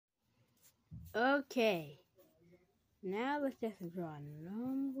Okay, now let's just draw a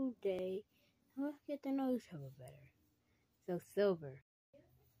normal day. Let's get to know each other better. So, Silver.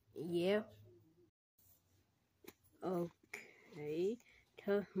 Yep. Okay.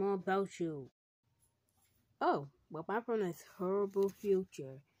 Tell us more about you. Oh, well, I'm from this horrible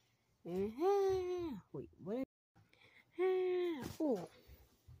future. And, wait, what? Oh.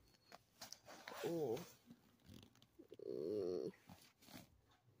 Oh.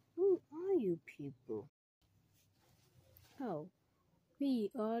 Who are you people? Oh, we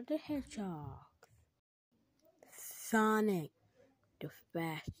are the Hedgehogs. Sonic, the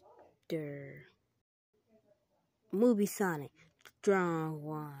faster. Movie Sonic, strong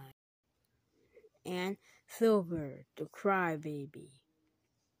one. And Silver, the crybaby.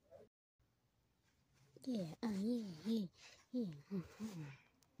 Yeah, yeah.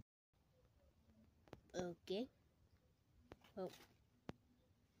 Okay. Oh,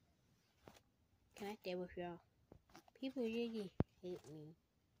 can I stay with y'all? People really hate me.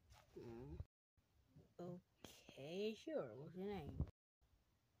 Okay, sure. What's your name?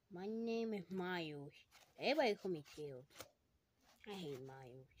 My name is Miles. Everybody call me Tails. I hate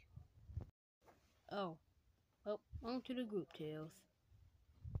Miles. Oh, well, on to the group, Tails.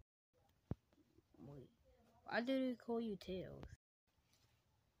 Wait, why did they call you Tails?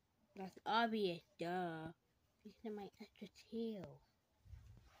 That's obvious, duh. Because of my extra tail.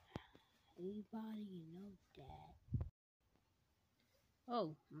 Everybody knows that.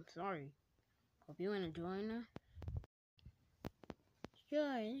 Oh, I'm sorry. Hope you want to join us?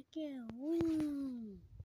 Sure, let's go. Woo!